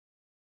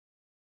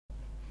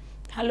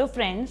Hello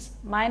friends,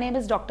 my name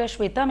is Dr.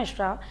 Shweta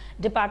Mishra,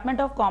 Department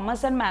of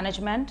Commerce and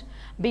Management,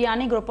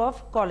 Biyani Group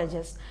of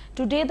Colleges.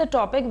 Today the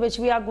topic which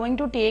we are going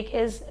to take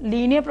is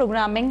linear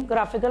programming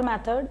graphical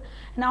method.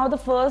 Now the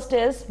first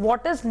is,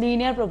 what is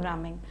linear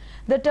programming?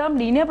 The term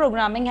linear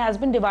programming has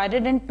been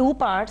divided in two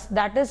parts,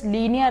 that is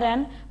linear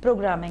and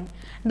programming.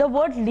 The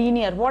word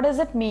linear, what does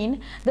it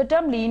mean? The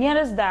term linear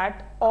is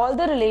that all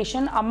the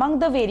relation among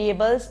the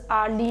variables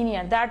are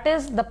linear, that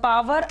is the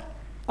power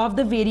of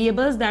the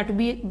variables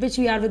which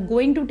we are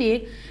going to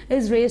take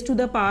is raised to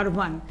the power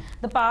 1.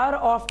 The power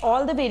of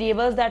all the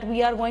variables that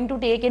we are going to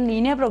take in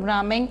linear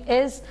programming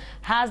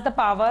has the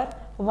power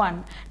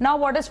 1. Now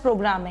what is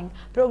programming?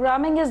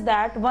 Programming is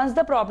that once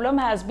the problem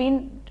has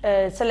been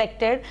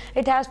selected,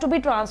 it has to be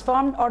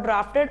transformed or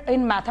drafted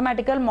in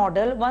mathematical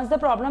model. Once the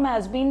problem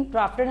has been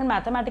drafted in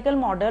mathematical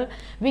model,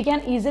 we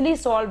can easily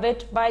solve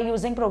it by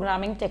using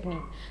programming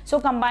technique.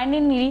 So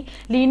combiningly,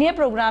 linear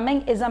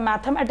programming is a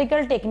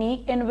mathematical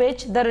technique in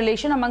which the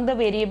relation among the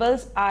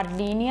variables are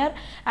linear,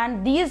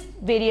 and these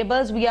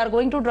variables we are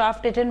going to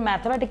draft it in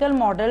mathematical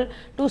model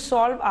to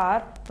solve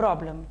our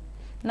problem.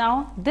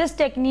 Now this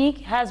technique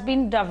has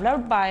been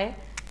developed by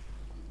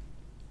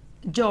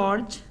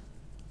George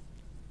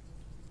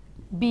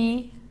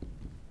B.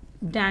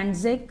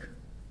 Danzig,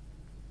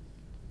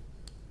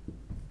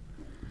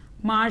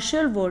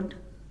 Marshall Wood,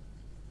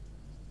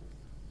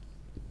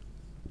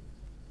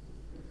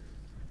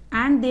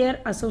 and their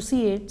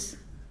associates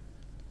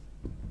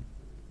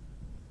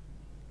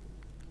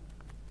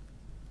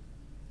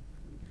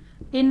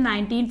in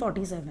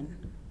 1947.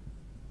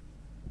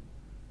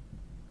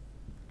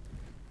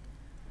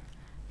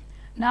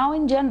 Now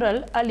in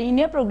general, a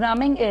linear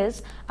programming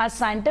is a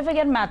scientific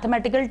and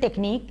mathematical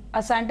technique.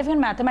 A scientific and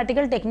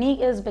mathematical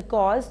technique is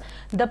because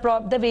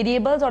the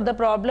variables or the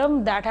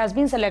problem that has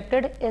been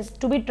selected is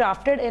to be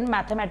drafted in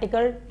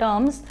mathematical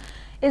terms,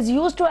 is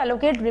used to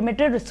allocate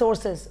limited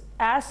resources.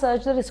 As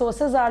such, the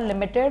resources are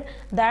limited.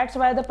 That's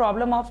why the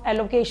problem of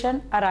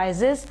allocation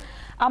arises.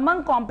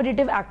 Among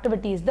competitive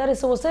activities, the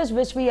resources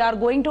which we are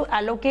going to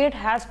allocate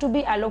has to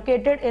be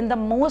allocated in the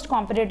most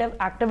competitive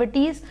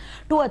activities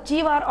to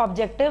achieve our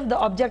objective. The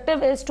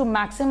objective is to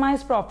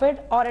maximize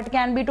profit, or it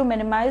can be to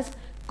minimize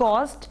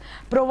cost,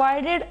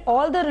 provided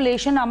all the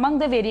relation among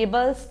the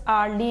variables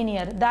are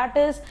linear. That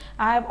is,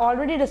 I have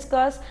already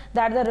discussed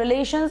that the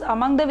relations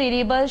among the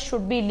variables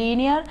should be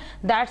linear.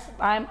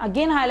 I am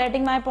again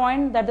highlighting my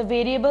point that the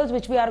variables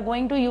which we are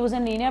going to use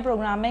in linear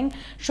programming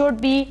should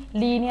be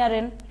linear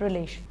in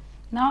relation.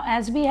 Now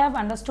as we have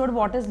understood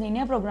what is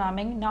linear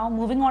programming, now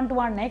moving on to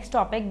our next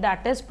topic,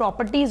 that is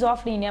properties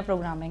of linear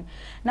programming.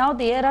 Now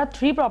there are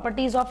three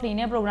properties of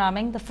linear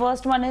programming. The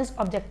first one is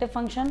objective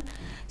function,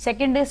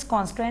 second is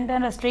constraint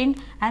and restraint,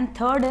 and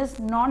third is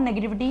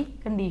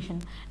non-negativity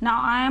condition.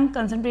 Now I am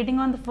concentrating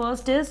on the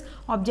first is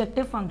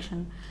objective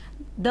function.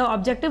 The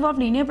objective of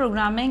linear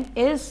programming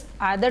is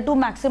either to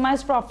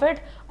maximize profit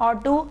or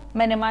to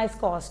minimize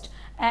cost.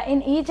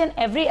 In each and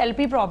every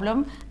LP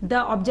problem,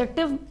 the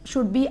objective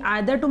should be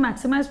either to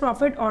maximize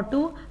profit or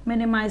to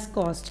minimize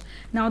cost.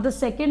 Now the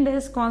second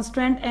is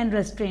constraint and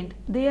restraint.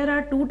 There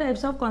are two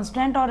types of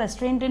constraint or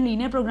restraint in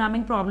linear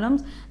programming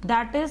problems,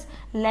 that is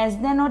less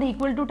than or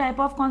equal to type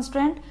of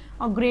constraint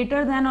or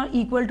greater than or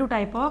equal to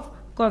type of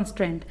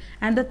constraint.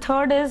 And the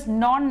third is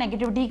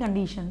non-negativity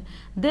condition.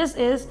 This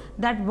is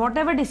that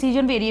whatever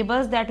decision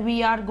variables that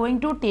we are going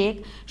to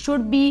take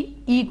should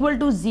be equal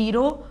to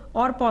 0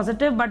 or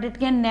positive, but it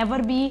can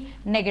never be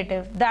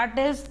negative. That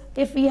is,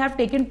 if we have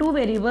taken two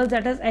variables,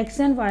 that is x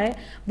and y,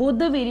 both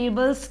the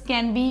variables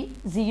can be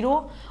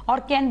 0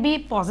 or can be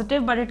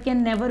positive, but it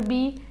can never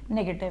be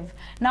negative.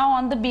 Now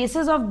on the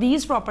basis of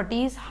these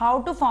properties,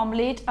 how to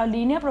formulate a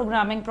linear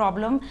programming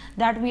problem,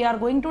 that we are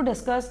going to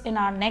discuss in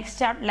our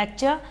next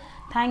lecture.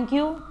 Thank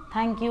you,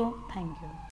 thank you, thank you.